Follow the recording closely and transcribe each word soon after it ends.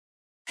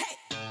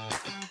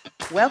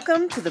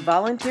Welcome to the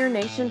Volunteer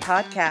Nation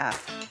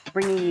podcast,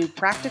 bringing you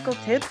practical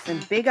tips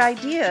and big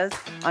ideas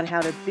on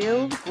how to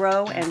build,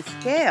 grow, and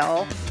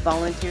scale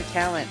volunteer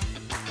talent.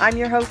 I'm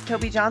your host,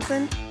 Toby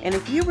Johnson, and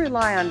if you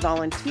rely on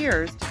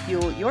volunteers to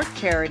fuel your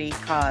charity,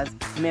 cause,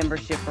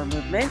 membership, or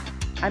movement,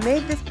 I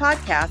made this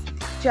podcast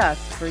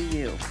just for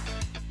you.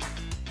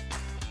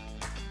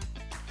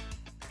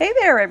 Hey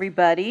there,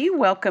 everybody.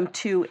 Welcome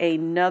to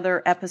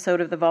another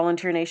episode of the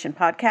Volunteer Nation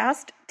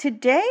podcast.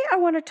 Today, I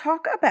want to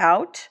talk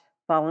about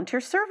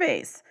volunteer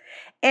surveys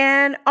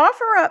and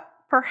offer up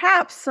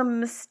perhaps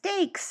some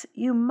mistakes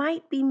you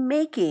might be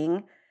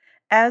making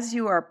as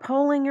you are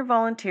polling your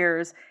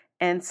volunteers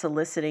and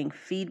soliciting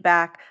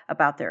feedback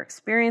about their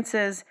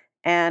experiences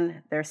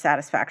and their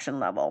satisfaction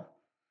level.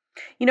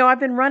 You know,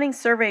 I've been running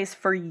surveys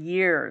for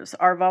years.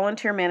 Our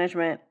volunteer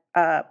management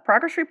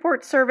progress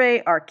report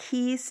survey, our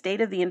key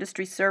state of the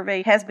industry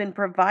survey, has been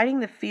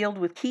providing the field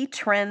with key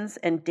trends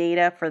and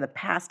data for the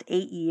past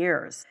 8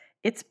 years.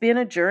 It's been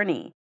a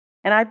journey,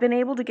 and I've been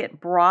able to get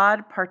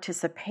broad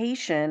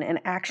participation and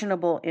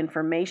actionable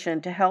information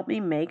to help me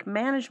make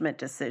management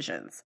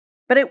decisions.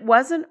 But it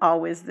wasn't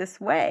always this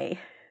way.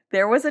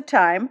 There was a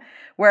time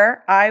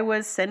where I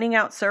was sending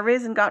out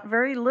surveys and got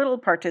very little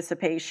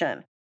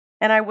participation,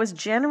 and I was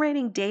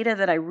generating data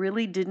that I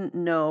really didn't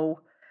know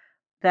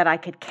that I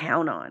could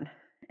count on,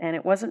 and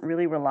it wasn't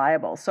really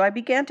reliable. So I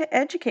began to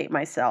educate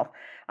myself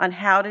on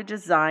how to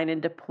design and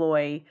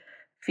deploy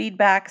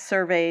feedback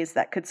surveys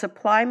that could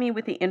supply me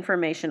with the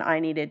information I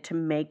needed to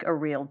make a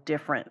real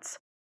difference.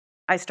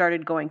 I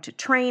started going to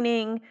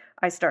training,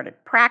 I started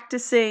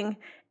practicing,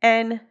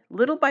 and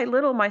little by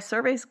little, my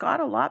surveys got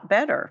a lot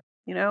better.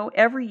 You know,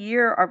 every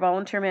year, our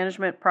volunteer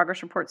management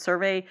progress report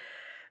survey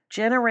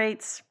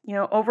generates,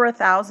 over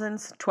 1,000,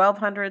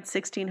 1,200,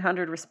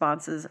 1,600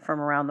 responses from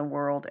around the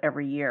world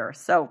every year.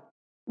 So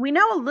we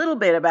know a little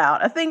bit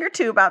about, a thing or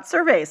two about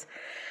surveys.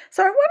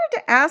 So I wanted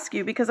to ask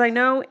you, because I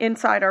know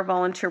inside our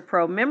Volunteer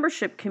Pro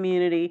membership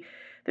community,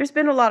 there's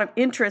been a lot of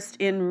interest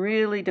in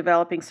really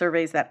developing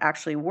surveys that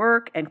actually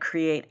work and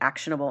create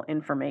actionable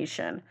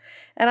information.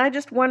 And I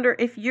just wonder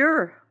if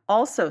you're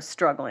also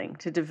struggling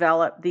to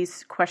develop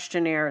these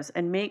questionnaires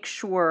and make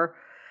sure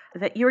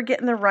that you're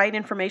getting the right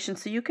information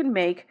so you can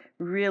make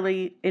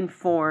really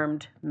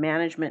informed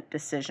management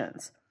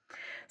decisions.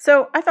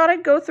 So I thought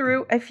I'd go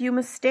through a few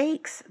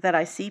mistakes that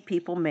I see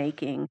people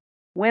making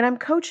when I'm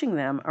coaching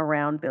them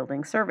around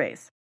building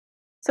surveys.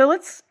 So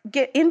let's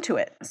get into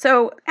it.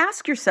 So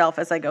ask yourself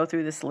as I go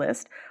through this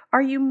list,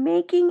 are you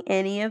making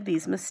any of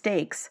these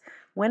mistakes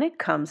when it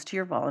comes to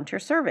your volunteer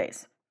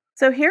surveys?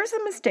 So here's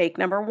a mistake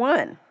number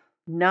 1,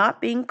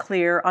 not being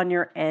clear on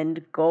your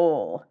end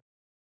goal.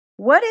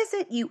 What is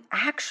it you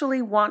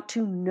actually want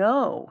to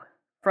know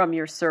from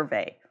your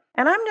survey?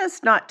 And I'm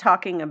just not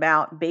talking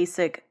about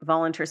basic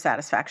volunteer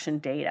satisfaction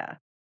data,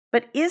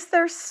 but is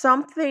there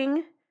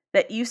something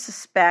that you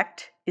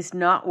suspect is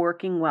not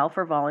working well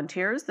for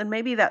volunteers? Then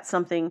maybe that's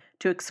something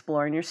to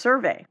explore in your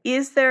survey.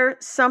 Is there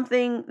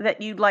something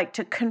that you'd like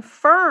to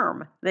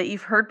confirm that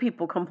you've heard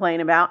people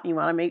complain about and you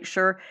want to make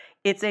sure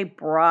it's a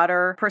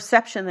broader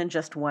perception than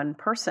just one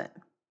person?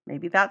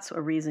 Maybe that's a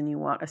reason you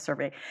want a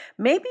survey.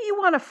 Maybe you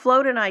want to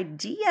float an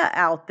idea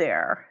out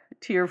there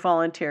to your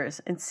volunteers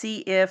and see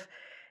if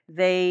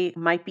they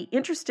might be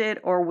interested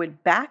or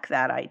would back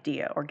that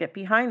idea or get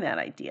behind that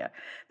idea.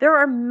 There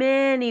are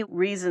many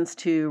reasons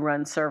to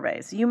run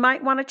surveys. You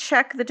might want to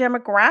check the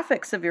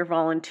demographics of your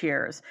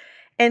volunteers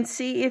and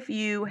see if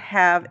you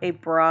have a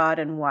broad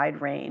and wide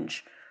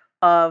range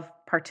of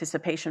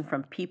participation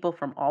from people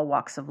from all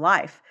walks of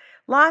life.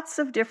 Lots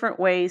of different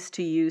ways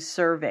to use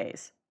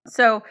surveys.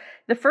 So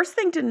the first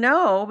thing to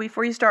know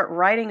before you start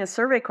writing a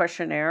survey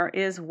questionnaire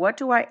is, what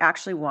do I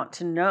actually want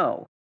to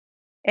know?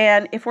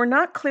 And if we're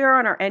not clear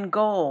on our end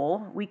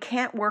goal, we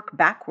can't work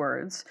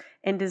backwards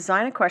and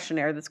design a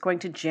questionnaire that's going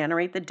to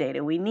generate the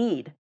data we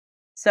need.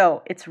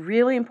 So it's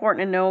really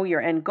important to know your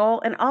end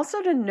goal and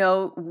also to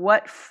know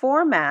what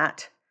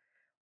format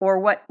or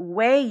what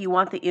way you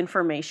want the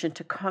information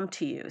to come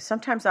to you.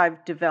 Sometimes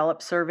I've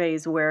developed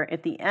surveys where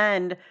at the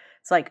end,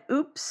 it's like,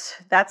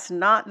 oops, that's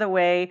not the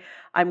way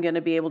I'm going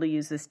to be able to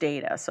use this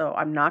data. So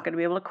I'm not going to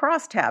be able to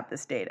cross-tab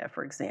this data,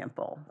 for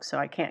example. So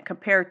I can't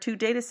compare 2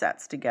 data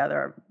sets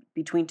together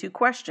between 2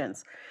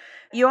 questions.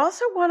 You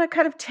also want to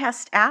kind of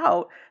test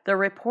out the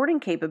reporting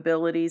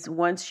capabilities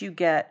once you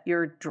get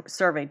your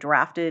survey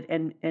drafted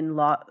and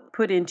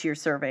put into your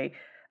survey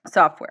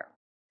software.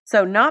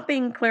 So not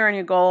being clear on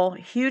your goal,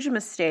 huge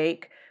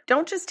mistake.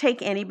 Don't just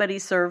take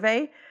anybody's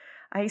survey.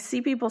 I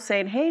see people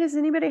saying, hey, does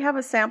anybody have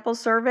a sample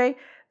survey?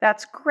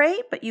 That's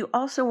great, but you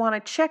also want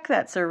to check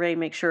that survey,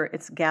 make sure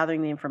it's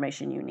gathering the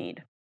information you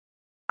need.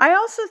 I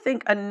also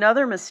think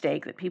another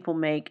mistake that people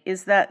make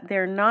is that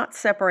they're not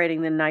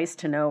separating the nice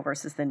to know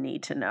versus the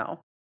need to know.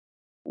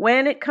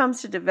 When it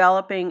comes to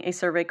developing a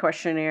survey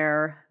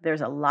questionnaire,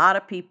 there's a lot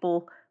of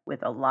people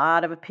with a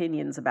lot of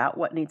opinions about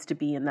what needs to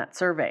be in that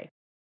survey.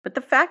 But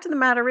the fact of the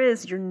matter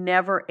is, you're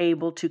never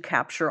able to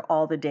capture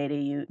all the data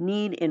you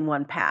need in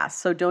one pass,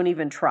 so don't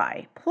even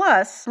try.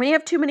 Plus, when you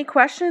have too many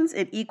questions,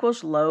 it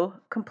equals low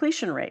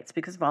completion rates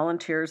because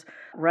volunteers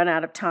run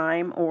out of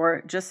time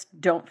or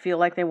just don't feel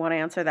like they want to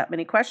answer that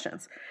many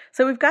questions.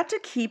 So we've got to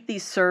keep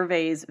these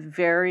surveys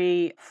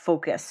very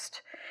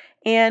focused.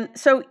 And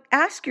so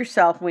ask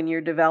yourself when you're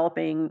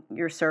developing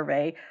your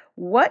survey,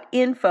 what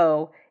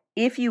info,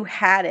 if you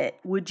had it,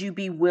 would you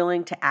be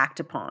willing to act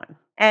upon?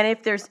 And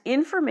if there's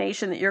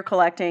information that you're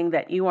collecting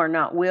that you are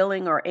not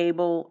willing or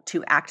able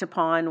to act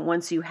upon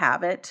once you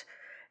have it,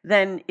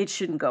 then it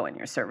shouldn't go in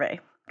your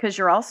survey because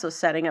you're also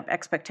setting up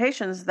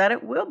expectations that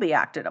it will be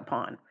acted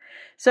upon.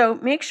 So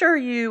make sure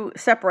you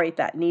separate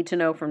that need to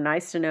know from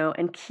nice to know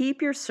and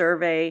keep your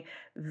survey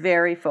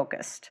very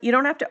focused. You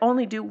don't have to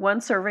only do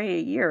one survey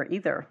a year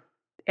either.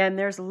 And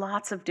there's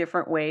lots of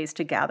different ways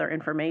to gather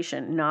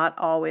information, not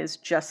always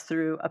just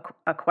through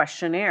a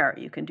questionnaire.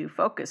 You can do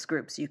focus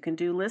groups. You can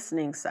do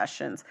listening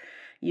sessions.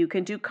 You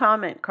can do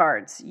comment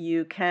cards.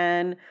 You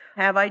can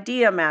have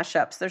idea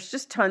mashups. There's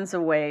just tons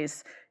of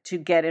ways to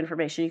get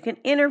information. You can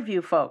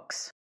interview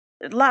folks.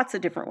 Lots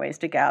of different ways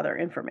to gather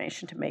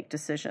information to make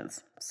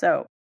decisions.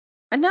 So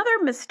another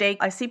mistake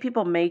I see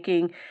people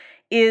making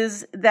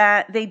is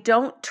that they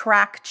don't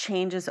track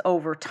changes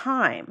over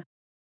time.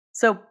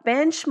 So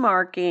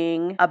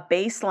benchmarking a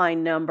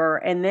baseline number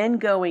and then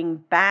going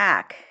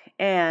back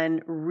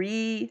and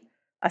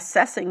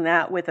reassessing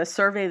that with a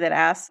survey that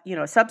asks,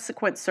 a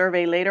subsequent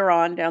survey later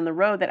on down the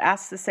road that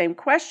asks the same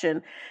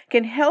question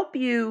can help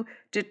you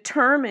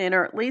determine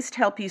or at least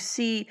help you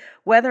see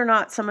whether or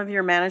not some of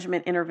your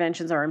management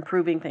interventions are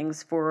improving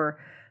things for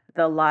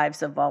the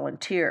lives of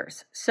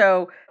volunteers.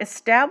 So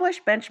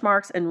establish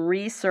benchmarks and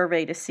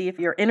resurvey to see if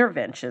your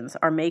interventions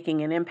are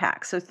making an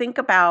impact. So think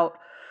about,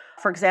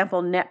 for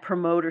example, Net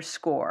Promoter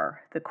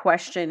Score. The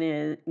question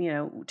is,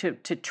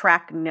 to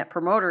track Net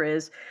Promoter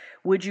is,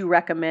 would you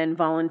recommend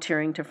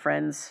volunteering to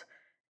friends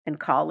and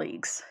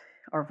colleagues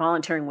or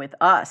volunteering with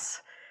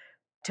us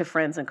to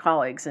friends and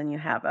colleagues? And you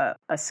have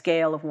a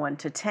scale of 1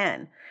 to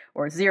 10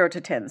 or 0 to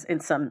 10 in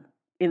some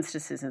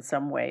instances, in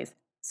some ways.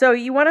 So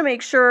you want to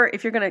make sure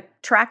if you're going to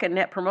track a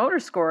Net Promoter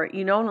Score,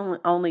 you don't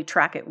only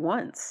track it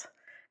once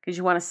because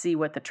you want to see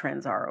what the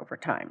trends are over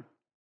time.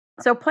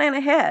 So plan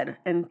ahead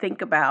and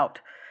think about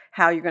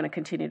how you're going to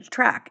continue to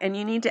track. And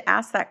you need to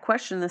ask that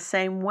question the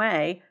same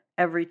way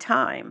every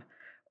time,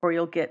 or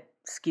you'll get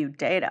skewed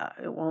data.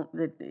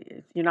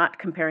 You're not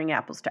comparing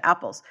apples to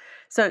apples.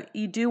 So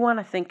you do want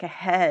to think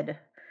ahead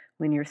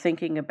when you're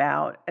thinking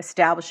about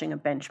establishing a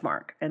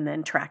benchmark and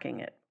then tracking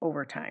it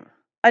over time.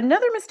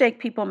 Another mistake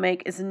people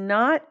make is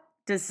not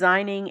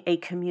designing a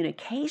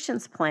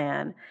communications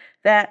plan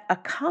that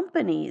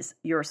accompanies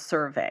your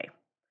survey.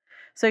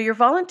 So your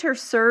volunteer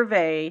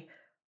survey,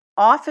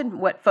 often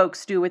what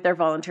folks do with their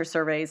volunteer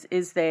surveys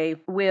is they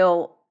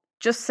will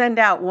just send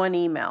out one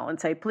email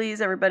and say,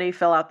 please, everybody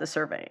fill out the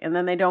survey. And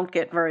then they don't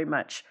get very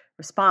much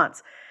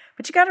response.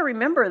 But you got to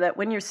remember that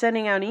when you're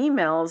sending out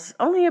emails,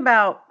 only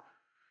about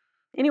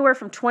anywhere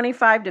from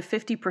 25 to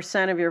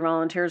 50% of your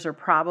volunteers are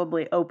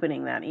probably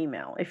opening that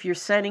email. If you're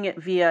sending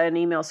it via an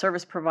email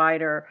service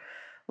provider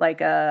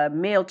like a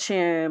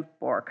MailChimp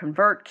or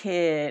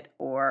ConvertKit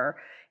or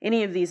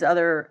any of these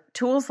other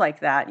tools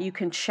like that, you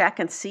can check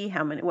and see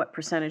what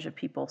percentage of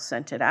people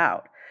sent it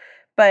out.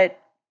 But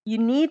you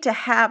need to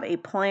have a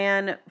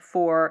plan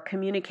for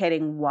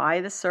communicating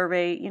why the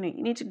survey, you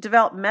need to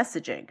develop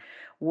messaging.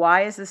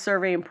 Why is the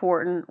survey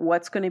important?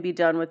 What's going to be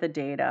done with the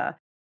data?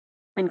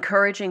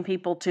 Encouraging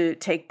people to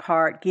take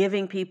part,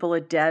 giving people a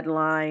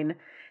deadline,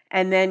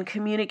 and then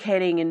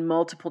communicating in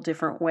multiple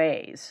different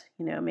ways,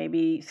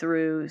 maybe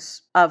through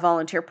a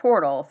volunteer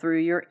portal, through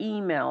your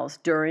emails,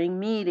 during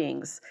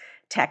meetings,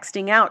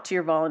 texting out to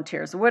your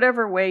volunteers,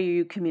 whatever way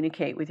you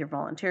communicate with your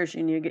volunteers.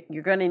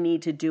 You're going to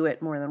need to do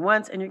it more than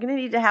once, and you're going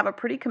to need to have a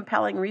pretty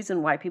compelling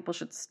reason why people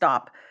should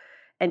stop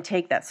and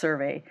take that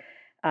survey,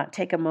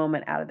 take a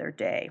moment out of their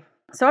day.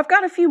 So I've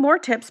got a few more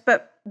tips,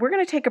 but we're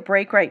going to take a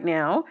break right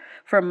now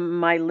from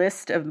my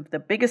list of the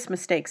biggest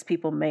mistakes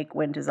people make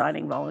when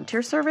designing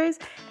volunteer surveys.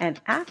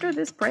 And after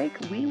this break,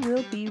 we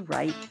will be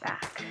right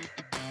back.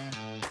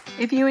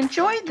 If you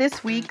enjoyed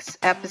this week's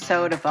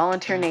episode of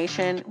Volunteer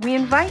Nation, we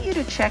invite you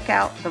to check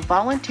out the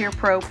Volunteer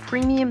Pro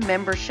Premium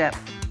Membership.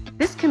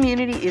 This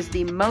community is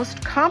the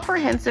most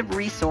comprehensive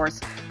resource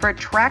for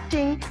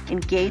attracting,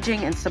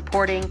 engaging, and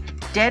supporting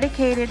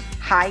dedicated,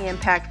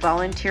 high-impact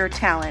volunteer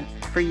talent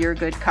for your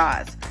good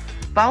cause.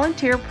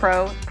 Volunteer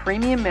Pro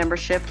Premium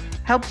Membership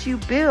helps you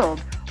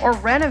build or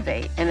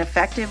renovate an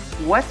effective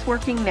What's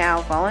Working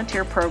Now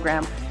volunteer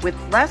program with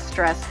less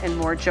stress and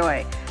more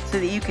joy, so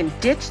that you can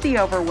ditch the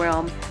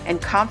overwhelm and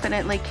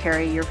confidently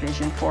carry your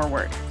vision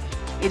forward.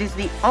 It is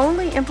the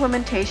only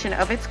implementation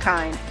of its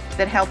kind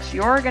that helps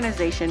your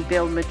organization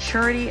build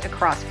maturity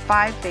across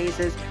 5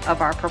 phases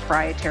of our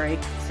proprietary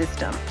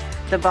system,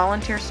 the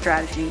Volunteer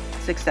Strategy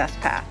Success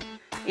Path.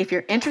 If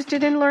you're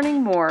interested in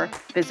learning more,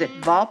 visit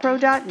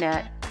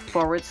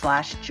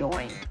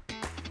volpro.net/join.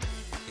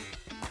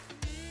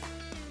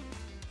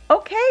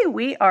 Okay,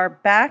 we are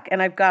back,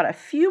 and I've got a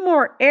few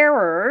more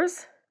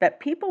errors that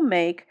people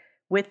make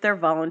with their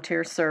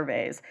volunteer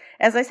surveys.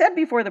 As I said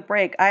before the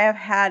break, I have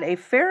had a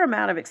fair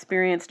amount of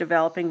experience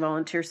developing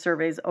volunteer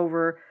surveys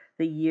over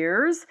the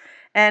years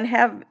and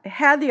have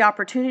had the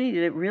opportunity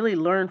to really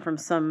learn from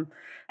some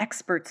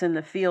experts in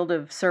the field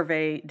of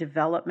survey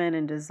development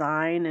and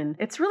design. And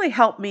it's really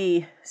helped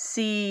me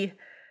see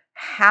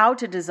how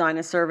to design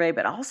a survey,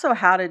 but also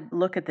how to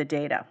look at the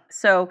data.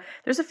 So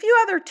there's a few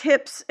other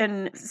tips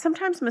and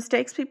sometimes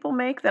mistakes people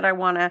make that I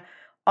want to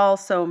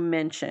also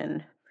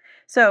mention.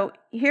 So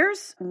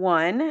here's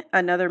one.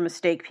 Another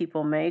mistake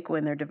people make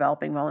when they're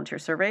developing volunteer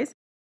surveys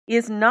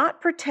is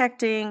not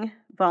protecting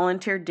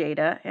volunteer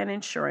data and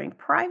ensuring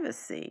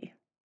privacy.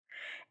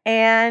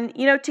 And,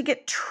 to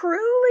get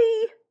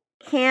truly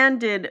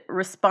candid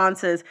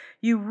responses,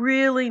 you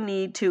really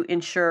need to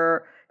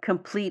ensure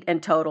complete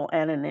and total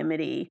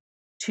anonymity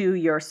to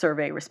your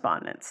survey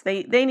respondents.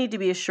 They need to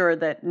be assured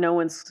that no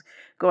one's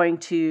going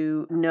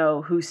to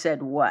know who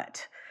said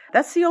what.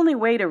 That's the only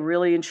way to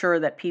really ensure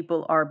that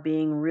people are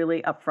being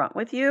really upfront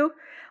with you.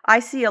 I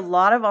see a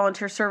lot of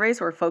volunteer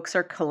surveys where folks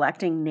are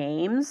collecting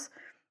names.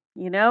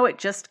 It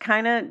just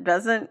kind of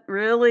doesn't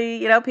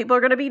really, people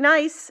are going to be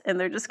nice and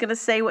they're just going to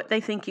say what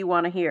they think you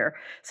want to hear.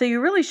 So you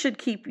really should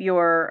keep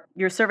your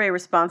survey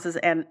responses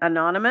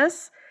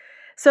anonymous.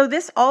 So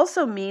this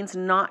also means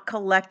not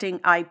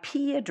collecting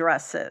IP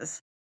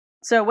addresses.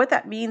 So what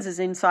that means is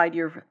inside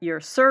your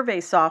survey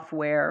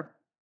software,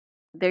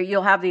 there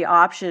you'll have the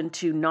option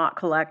to not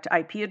collect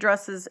IP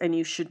addresses, and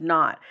you should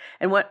not.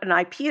 And what an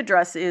IP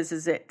address is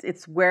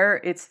it's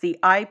the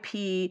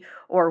IP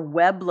or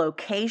web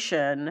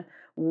location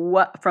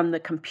from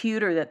the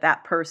computer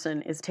that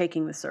person is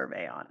taking the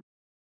survey on.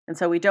 And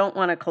so we don't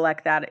want to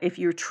collect that. If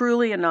you're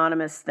truly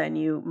anonymous, then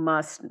you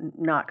must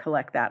not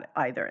collect that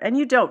either. And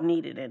you don't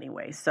need it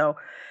anyway.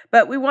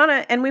 But we want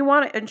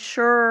to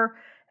ensure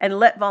and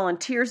let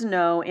volunteers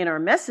know in our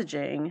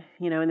messaging,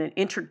 in the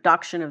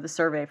introduction of the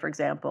survey, for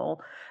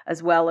example,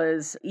 as well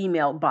as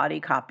email body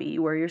copy,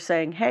 where you're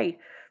saying, hey,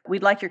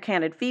 we'd like your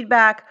candid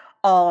feedback.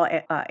 All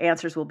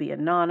answers will be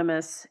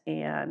anonymous,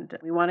 and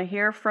we want to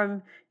hear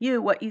from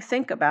you what you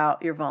think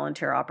about your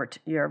volunteer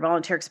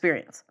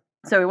experience.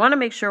 So we want to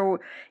make sure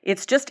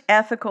it's just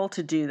ethical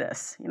to do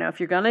this. If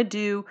you're going to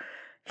do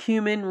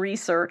human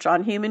research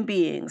on human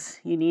beings,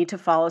 you need to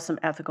follow some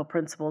ethical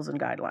principles and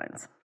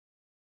guidelines.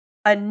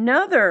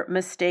 Another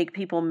mistake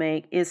people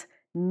make is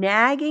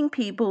nagging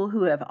people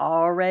who have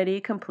already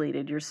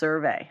completed your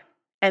survey.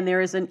 And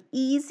there is an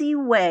easy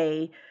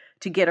way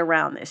to get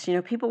around this.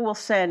 People will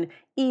send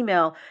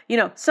email.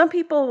 Some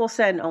people will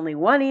send only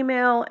one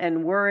email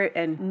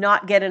and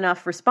not get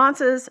enough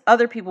responses.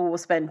 Other people will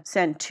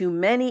send too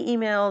many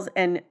emails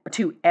and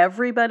to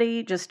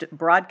everybody, just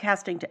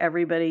broadcasting to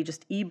everybody,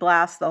 just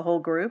e-blast the whole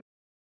group.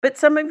 But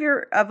some of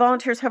your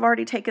volunteers have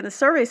already taken the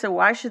survey, so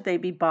why should they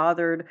be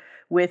bothered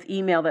with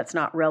email that's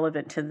not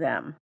relevant to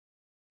them?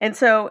 And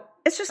so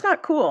it's just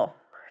not cool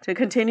to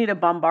continue to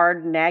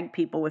bombard and nag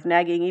people with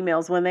nagging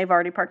emails when they've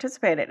already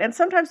participated. And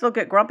sometimes they'll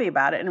get grumpy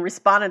about it and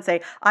respond and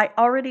say, I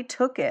already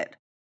took it,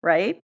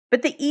 right?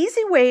 But the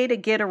easy way to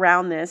get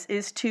around this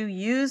is to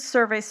use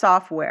survey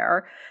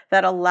software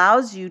that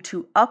allows you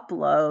to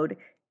upload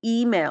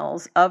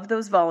emails of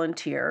those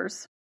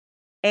volunteers.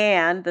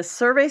 And the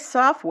survey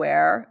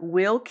software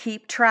will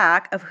keep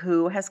track of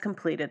who has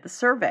completed the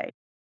survey.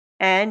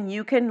 And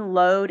you can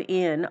load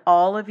in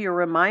all of your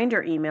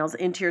reminder emails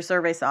into your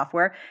survey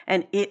software,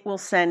 and it will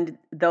send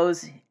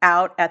those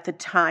out at the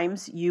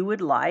times you would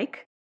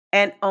like,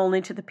 and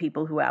only to the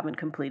people who haven't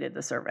completed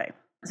the survey.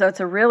 So it's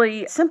a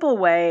really simple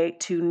way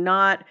to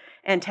not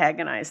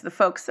antagonize the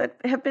folks that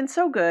have been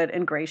so good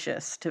and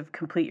gracious to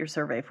complete your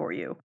survey for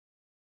you.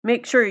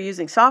 Make sure you're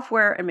using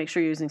software, and make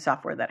sure you're using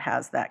software that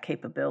has that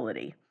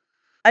capability.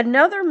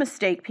 Another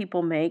mistake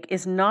people make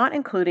is not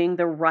including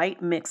the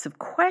right mix of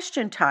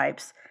question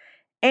types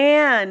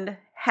and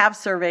have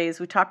surveys.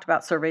 We talked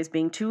about surveys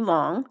being too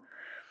long.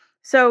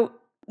 So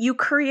you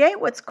create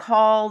what's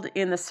called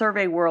in the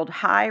survey world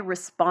high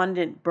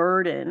respondent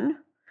burden.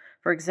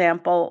 For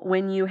example,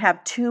 when you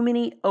have too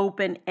many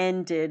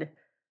open-ended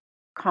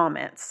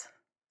comments.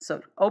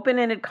 So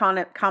open-ended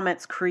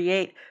comments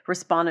create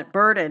respondent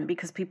burden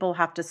because people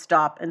have to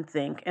stop and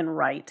think and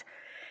write.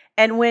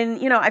 And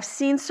when, I've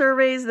seen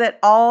surveys that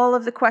all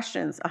of the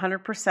questions,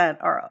 100%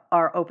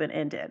 are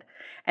open-ended.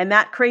 And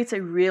that creates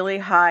a really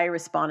high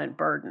respondent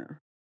burden.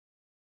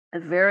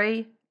 It's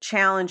very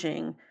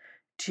challenging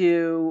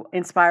to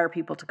inspire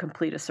people to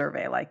complete a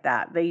survey like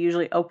that. They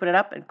usually open it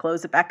up and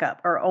close it back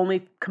up or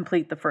only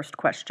complete the first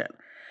question.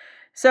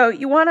 So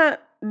you want to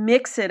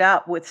mix it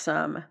up with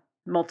some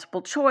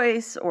multiple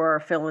choice or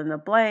fill in the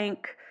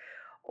blank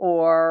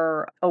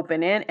or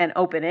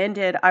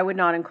open-ended. I would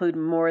not include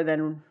more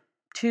than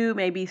 2,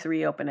 maybe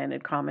 3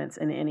 open-ended comments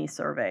in any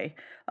survey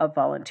of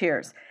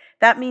volunteers.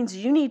 That means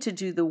you need to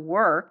do the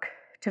work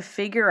to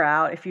figure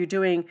out if you're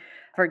doing,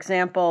 for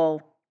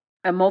example,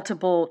 a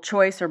multiple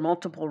choice or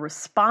multiple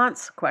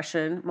response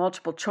question.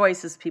 Multiple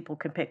choices, people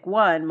can pick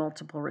one.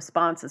 Multiple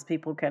responses,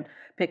 people can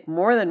pick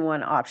more than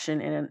one option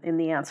in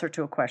the answer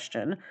to a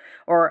question,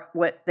 or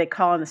what they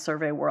call in the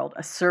survey world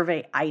a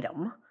survey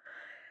item.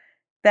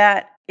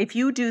 That if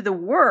you do the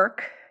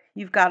work,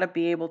 you've got to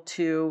be able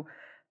to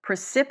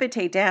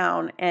precipitate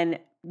down and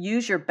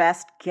use your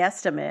best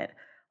guesstimate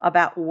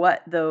about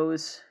what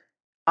those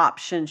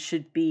options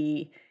should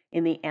be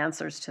in the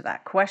answers to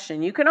that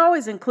question. You can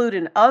always include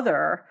an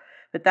other,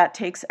 but that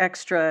takes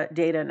extra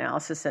data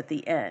analysis at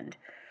the end.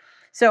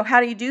 So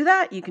how do you do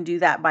that? You can do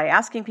that by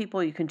asking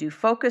people. You can do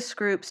focus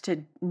groups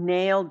to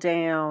nail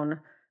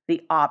down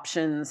the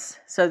options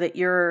so that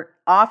you're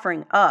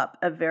offering up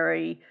a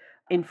very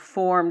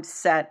informed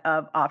set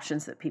of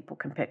options that people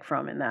can pick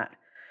from in that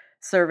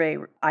survey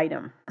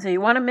item. So you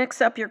want to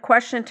mix up your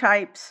question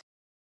types.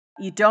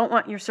 You don't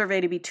want your survey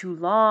to be too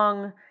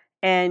long,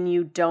 and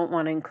you don't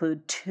want to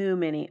include too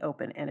many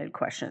open-ended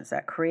questions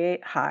that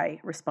create high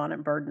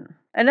respondent burden.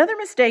 Another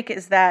mistake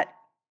is that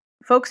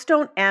folks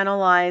don't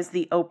analyze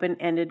the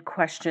open-ended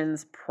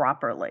questions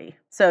properly.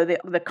 So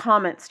the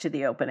comments to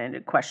the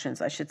open-ended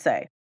questions, I should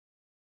say.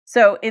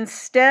 So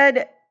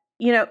instead,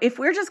 if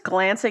we're just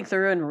glancing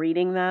through and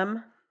reading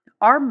them,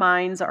 our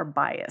minds are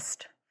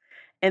biased.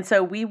 And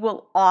so we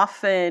will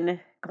often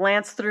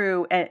glance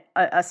through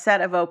a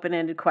set of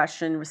open-ended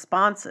question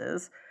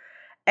responses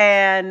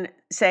and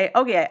say,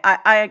 okay,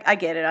 I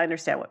get it. I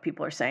understand what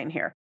people are saying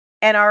here.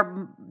 And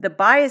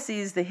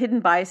the hidden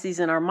biases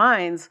in our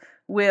minds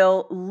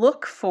will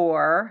look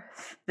for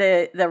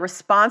the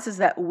responses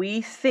that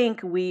we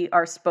think we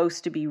are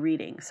supposed to be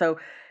reading. So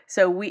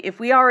if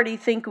we already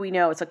think we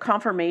know, it's a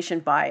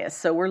confirmation bias.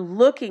 So we're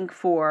looking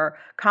for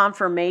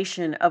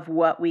confirmation of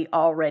what we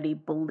already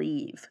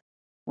believe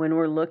when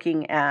we're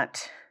looking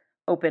at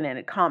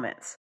open-ended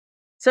comments.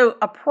 So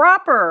a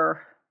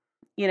proper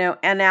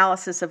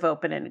analysis of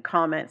open-ended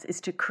comments is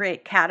to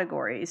create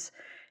categories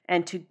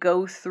and to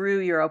go through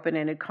your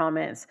open-ended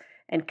comments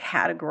and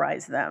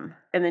categorize them.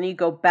 And then you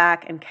go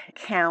back and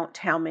count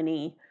how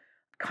many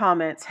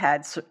comments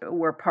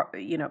were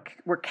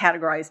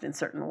categorized in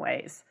certain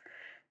ways.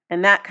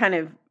 And that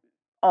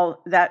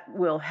that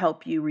will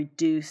help you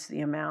reduce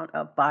the amount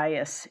of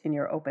bias in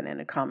your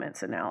open-ended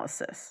comments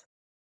analysis.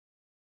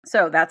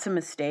 So that's a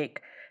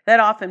mistake that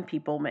often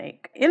people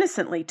make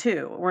innocently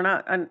too.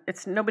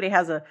 Nobody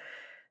has a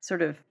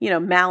sort of,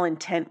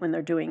 malintent when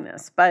they're doing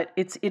this, but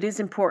it is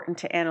important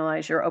to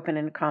analyze your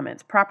open-ended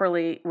comments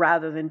properly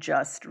rather than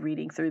just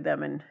reading through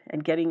them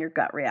and getting your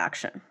gut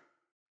reaction.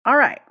 All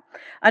right.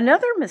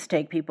 Another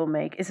mistake people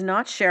make is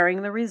not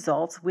sharing the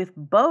results with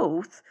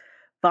both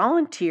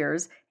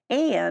volunteers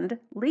and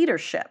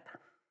leadership,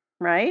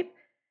 right?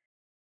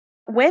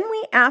 When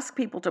we ask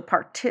people to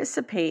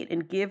participate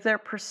and give their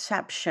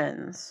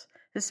perceptions,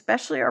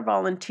 especially our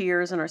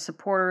volunteers and our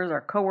supporters,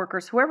 our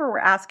coworkers, whoever we're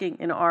asking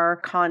in our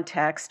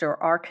context or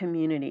our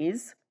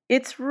communities,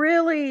 it's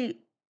really,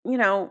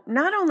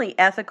 not only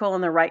ethical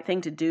and the right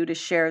thing to do to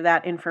share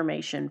that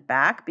information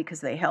back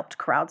because they helped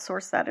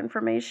crowdsource that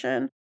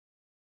information,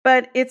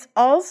 but it's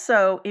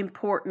also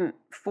important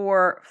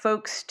for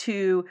folks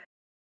to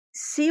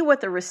see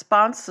what the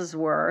responses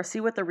were, see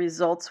what the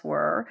results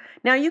were.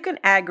 Now, you can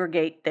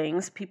aggregate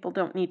things. People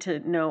don't need to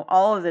know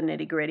all of the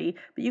nitty-gritty,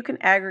 but you can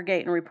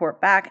aggregate and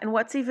report back. And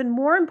what's even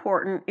more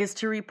important is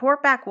to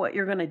report back what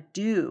you're going to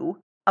do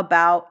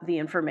about the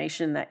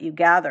information that you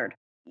gathered.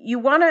 You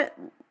want to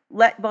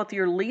let both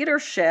your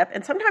leadership,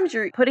 and sometimes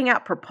you're putting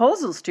out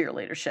proposals to your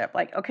leadership,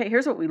 like, okay,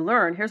 here's what we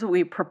learned. Here's what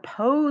we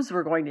propose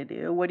we're going to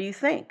do. What do you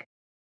think?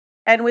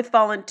 And with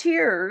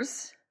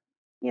volunteers,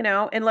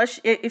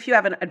 if you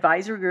have an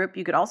advisory group,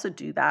 you could also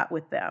do that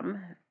with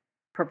them,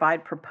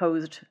 provide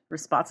proposed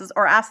responses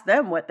or ask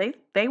them what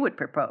they would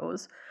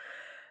propose.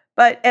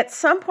 But at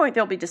some point,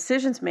 there'll be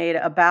decisions made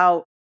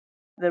about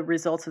the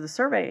results of the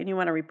survey, and you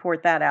want to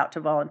report that out to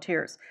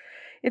volunteers.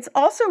 It's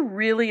also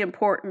really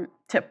important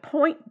to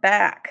point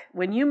back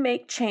when you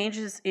make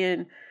changes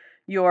in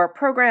your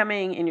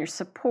programming, in your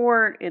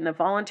support, in the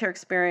volunteer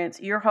experience,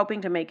 you're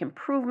hoping to make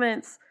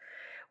improvements.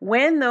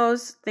 When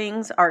those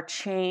things are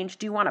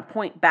changed, you want to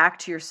point back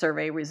to your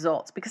survey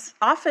results because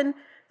often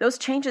those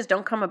changes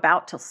don't come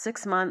about till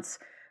 6 months,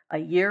 a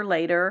year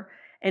later,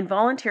 and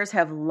volunteers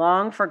have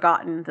long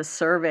forgotten the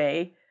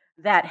survey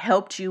that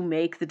helped you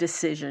make the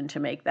decision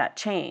to make that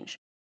change.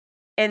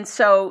 And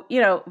so,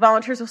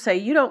 volunteers will say,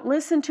 you don't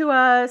listen to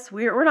us.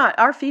 We're not,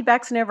 our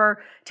feedback's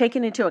never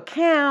taken into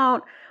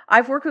account.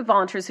 I've worked with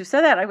volunteers who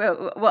said that. I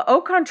go, well, au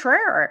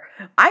contraire,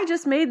 I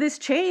just made this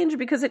change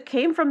because it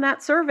came from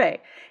that survey.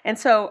 And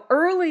so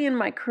early in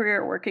my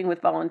career working with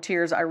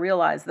volunteers, I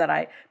realized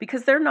that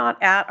because they're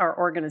not at our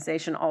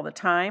organization all the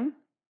time,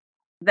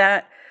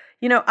 that,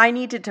 I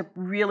needed to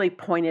really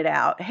point it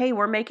out. Hey,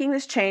 we're making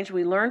this change.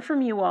 We learned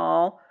from you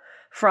all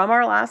from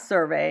our last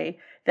survey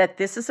that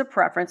this is a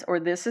preference or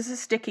this is a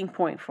sticking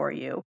point for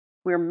you.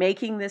 We're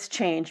making this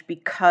change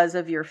because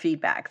of your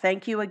feedback.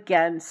 Thank you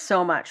again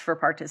so much for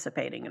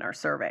participating in our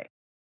survey.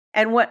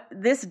 And what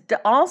this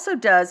also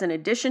does, in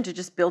addition to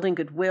just building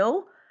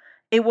goodwill,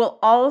 It will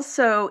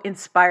also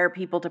inspire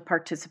people to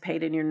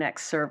participate in your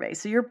next survey.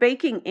 So you're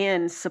baking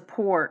in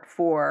support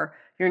for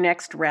your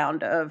next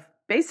round of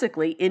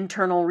basically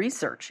internal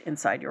research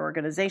inside your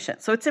organization.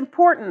 So it's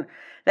important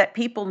that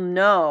people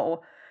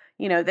know,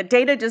 that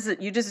data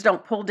you just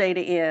don't pull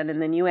data in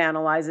and then you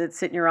analyze it,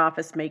 sit in your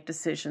office, make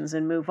decisions,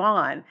 and move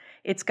on.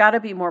 It's got to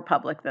be more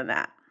public than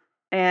that.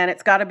 And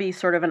it's got to be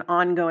sort of an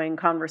ongoing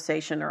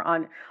conversation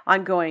or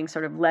ongoing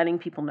sort of letting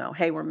people know,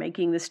 hey, we're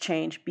making this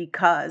change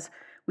because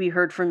we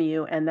heard from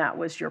you and that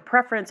was your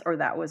preference or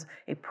that was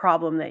a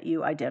problem that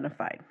you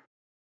identified.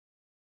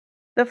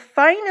 The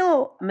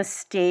final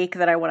mistake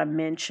that I want to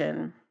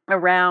mention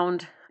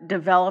around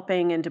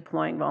developing and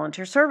deploying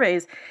volunteer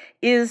surveys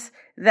is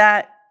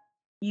that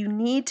you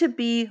need to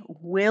be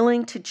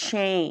willing to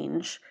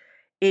change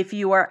if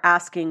you are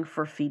asking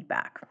for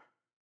feedback.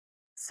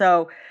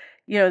 So,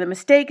 the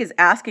mistake is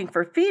asking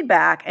for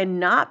feedback and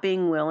not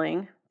being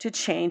willing to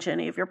change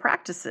any of your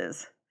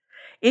practices.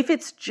 If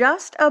it's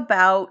just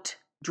about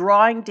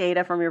drawing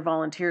data from your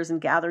volunteers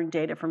and gathering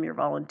data from your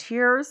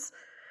volunteers,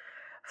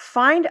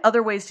 find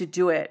other ways to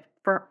do it,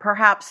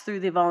 perhaps through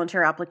the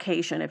volunteer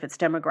application if it's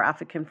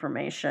demographic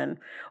information,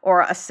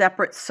 or a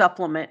separate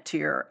supplement to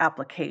your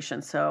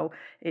application so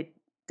it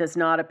does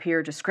not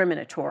appear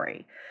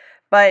discriminatory.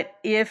 But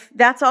if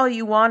that's all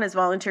you want is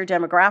volunteer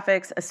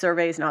demographics, a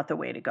survey is not the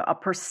way to go. A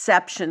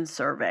perception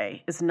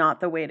survey is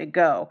not the way to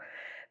go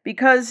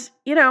because,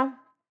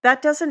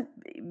 that doesn't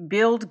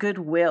build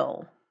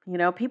goodwill.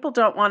 People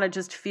don't want to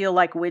just feel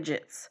like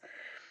widgets.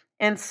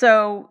 And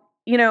so,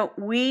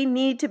 we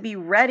need to be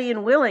ready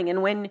and willing.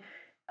 And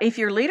if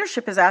your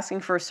leadership is asking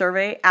for a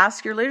survey,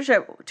 ask your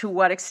leadership, to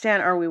what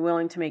extent are we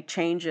willing to make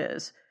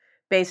changes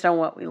based on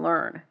what we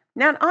learn?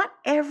 Now, not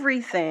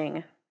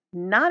everything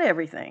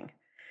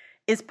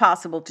is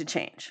possible to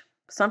change.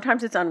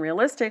 Sometimes it's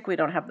unrealistic. We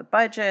don't have the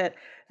budget.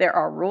 There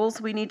are rules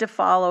we need to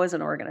follow as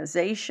an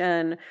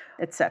organization,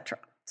 etc.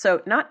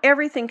 So not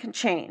everything can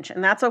change,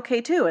 and that's okay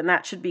too, and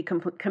that should be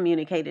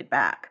communicated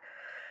back.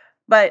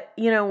 But,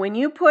 when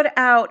you put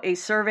out a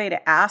survey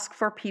to ask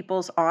for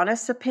people's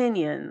honest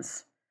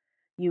opinions,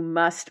 you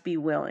must be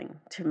willing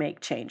to make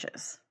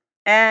changes.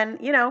 And,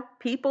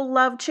 people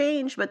love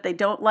change, but they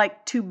don't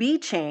like to be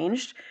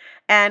changed.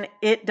 And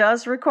it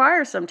does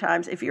require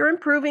sometimes, if you're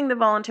improving the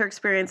volunteer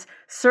experience,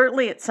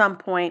 certainly at some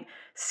point,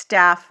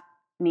 staff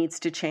needs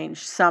to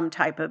change some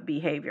type of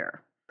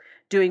behavior.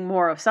 Doing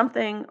more of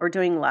something or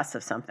doing less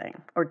of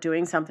something or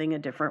doing something a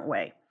different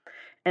way.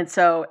 And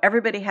so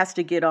everybody has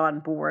to get on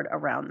board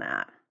around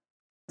that.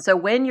 So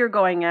when you're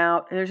going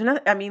out, there's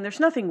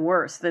nothing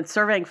worse than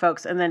surveying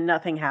folks and then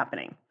nothing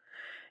happening.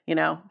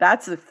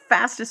 That's the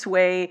fastest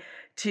way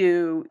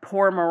to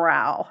poor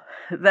morale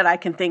that I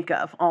can think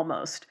of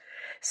almost.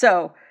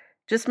 So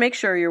just make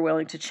sure you're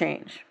willing to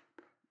change.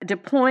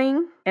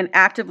 Deploying and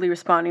actively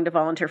responding to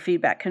volunteer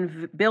feedback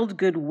can build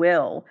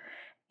goodwill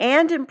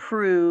and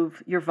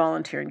improve your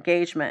volunteer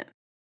engagement.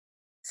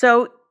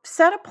 So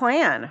set a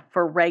plan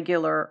for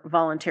regular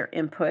volunteer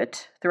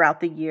input throughout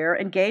the year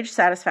and gauge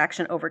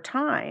satisfaction over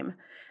time,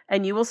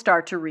 and you will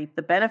start to reap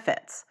the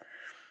benefits.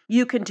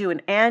 You can do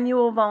an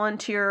annual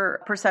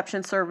volunteer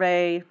perception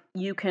survey.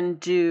 You can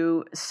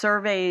do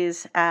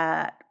surveys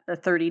at the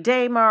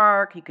 30-day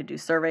mark. You could do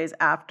surveys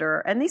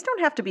after, and these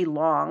don't have to be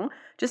long,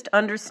 just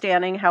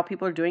understanding how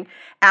people are doing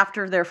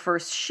after their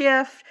first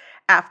shift,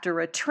 after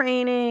a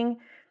training,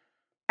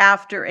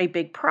 after a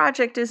big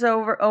project is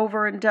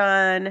over and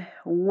done,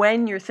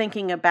 when you're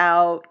thinking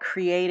about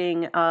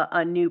creating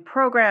a new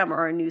program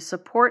or a new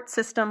support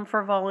system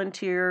for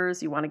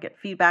volunteers, you want to get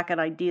feedback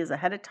and ideas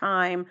ahead of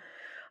time.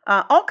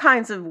 All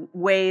kinds of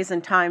ways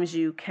and times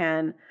you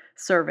can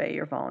survey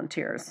your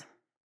volunteers.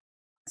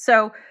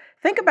 So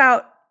think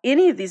about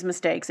any of these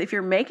mistakes. If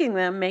you're making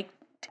them,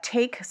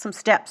 take some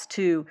steps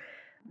to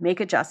make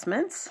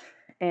adjustments,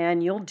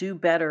 and you'll do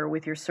better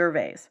with your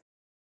surveys.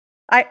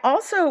 I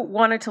also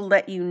wanted to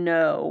let you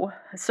know,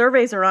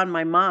 surveys are on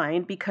my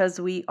mind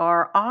because we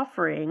are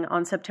offering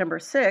on September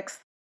 6th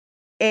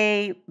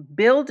a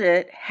Build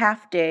It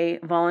half-day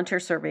volunteer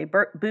survey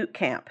boot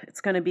camp.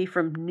 It's going to be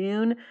from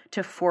noon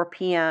to 4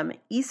 p.m.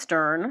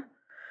 Eastern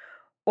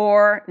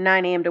or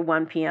 9 a.m. to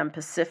 1 p.m.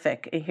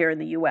 Pacific here in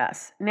the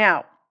U.S.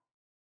 Now,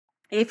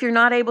 if you're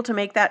not able to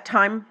make that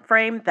time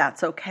frame,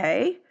 that's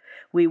okay.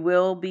 We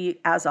will be,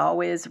 as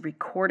always,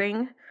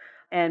 recording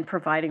and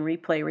providing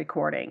replay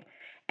recording.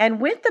 And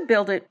with the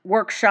Build It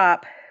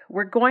workshop,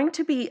 we're going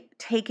to be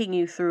taking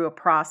you through a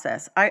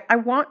process. I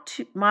want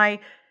my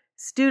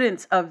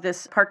students of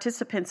this,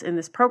 participants in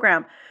this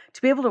program,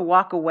 to be able to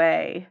walk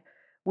away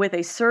with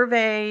a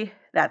survey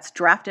that's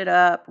drafted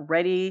up,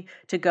 ready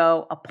to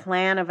go, a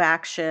plan of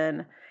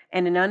action,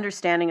 and an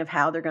understanding of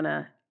how they're going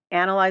to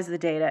analyze the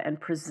data and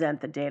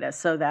present the data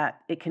so that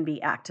it can be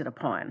acted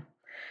upon.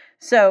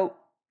 So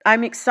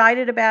I'm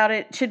excited about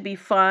it. It should be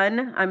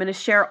fun. I'm going to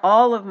share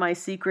all of my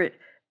secret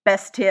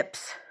best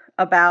tips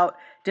about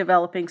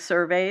developing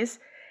surveys.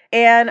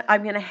 And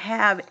I'm going to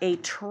have a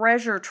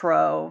treasure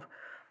trove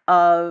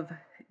of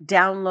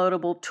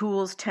downloadable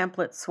tools,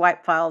 templates,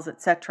 swipe files,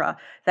 etc.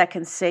 that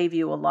can save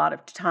you a lot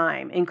of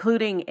time,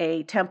 including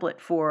a template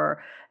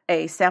for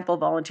a sample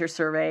volunteer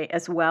survey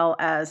as well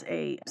as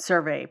a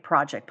survey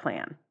project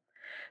plan.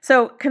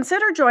 So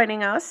consider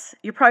joining us.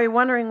 You're probably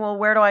wondering, well,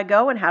 where do I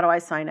go and how do I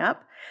sign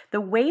up?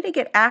 The way to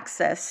get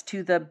access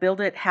to the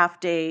Build It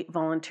Half-Day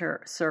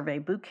Volunteer Survey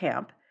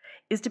Bootcamp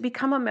is to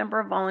become a member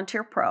of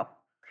Volunteer Pro,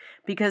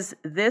 because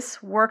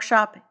this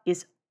workshop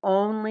is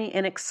only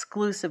and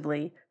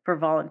exclusively for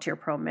Volunteer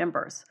Pro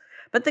members.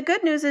 But the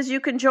good news is you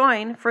can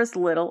join for as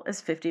little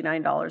as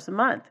 $59 a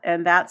month,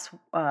 and that's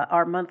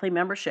our monthly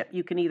membership.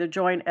 You can either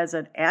join as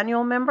an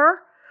annual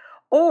member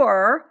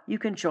or you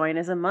can join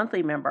as a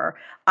monthly member.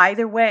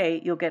 Either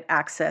way, you'll get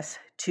access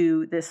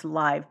to this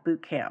live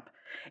boot camp.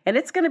 And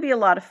it's going to be a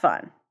lot of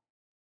fun.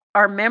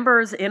 Our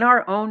members in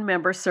our own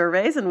member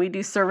surveys, and we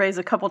do surveys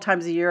a couple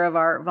times a year of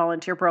our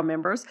Volunteer Pro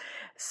members,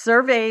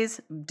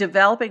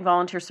 developing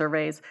volunteer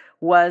surveys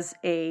was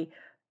a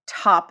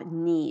top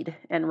need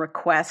and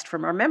request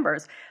from our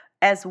members,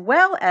 as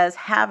well as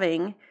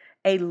having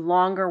a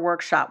longer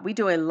workshop. We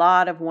do a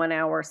lot of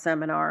 1-hour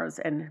seminars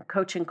and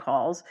coaching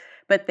calls,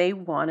 but they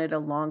wanted a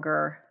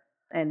longer,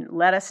 and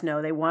let us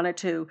know they wanted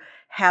to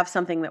have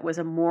something that was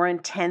a more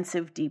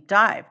intensive deep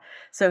dive.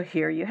 So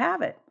here you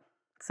have it.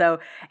 So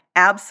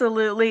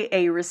absolutely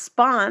a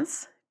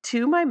response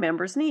to my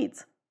members'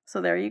 needs.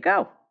 So there you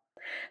go.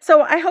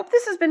 So I hope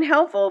this has been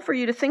helpful for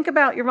you to think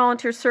about your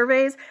volunteer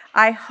surveys.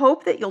 I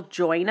hope that you'll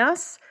join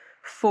us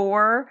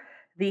for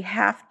the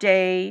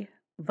half-day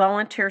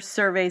Volunteer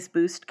Surveys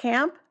Boost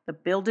Camp, the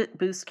Build It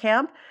Boost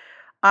Camp.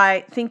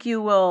 I think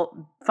you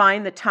will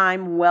find the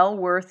time well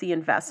worth the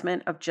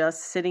investment of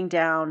just sitting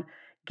down,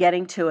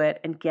 getting to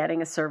it, and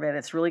getting a survey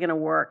that's really going to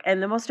work.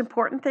 And the most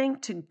important thing,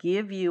 to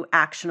give you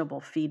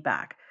actionable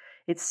feedback.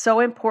 It's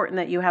so important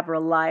that you have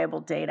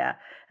reliable data.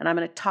 And I'm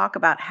going to talk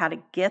about how to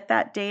get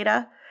that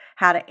data,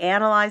 how to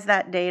analyze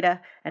that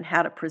data, and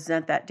how to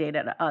present that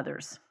data to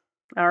others.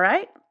 All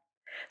right?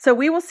 So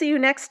we will see you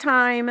next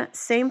time,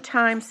 same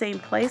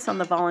place on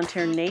the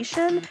Volunteer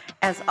Nation.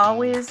 As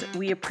always,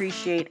 we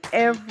appreciate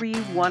every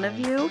one of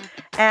you.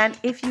 And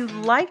if you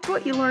liked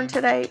what you learned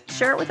today,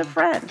 share it with a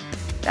friend.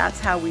 That's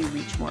how we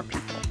reach more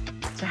people.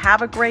 So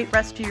have a great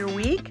rest of your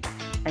week,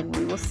 and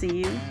we will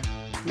see you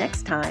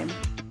next time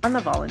on the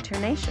Volunteer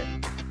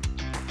Nation.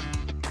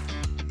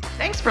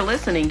 Thanks for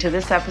listening to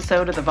this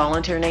episode of the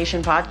Volunteer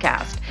Nation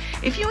podcast.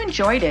 If you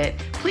enjoyed it,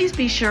 please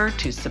be sure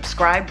to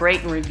subscribe,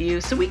 rate, and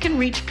review so we can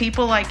reach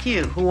people like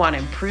you who want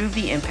to improve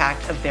the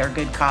impact of their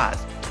good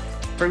cause.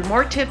 For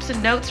more tips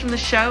and notes from the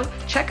show,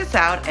 check us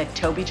out at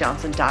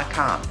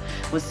tobyjohnson.com.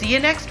 We'll see you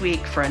next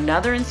week for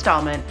another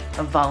installment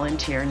of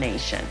Volunteer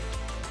Nation.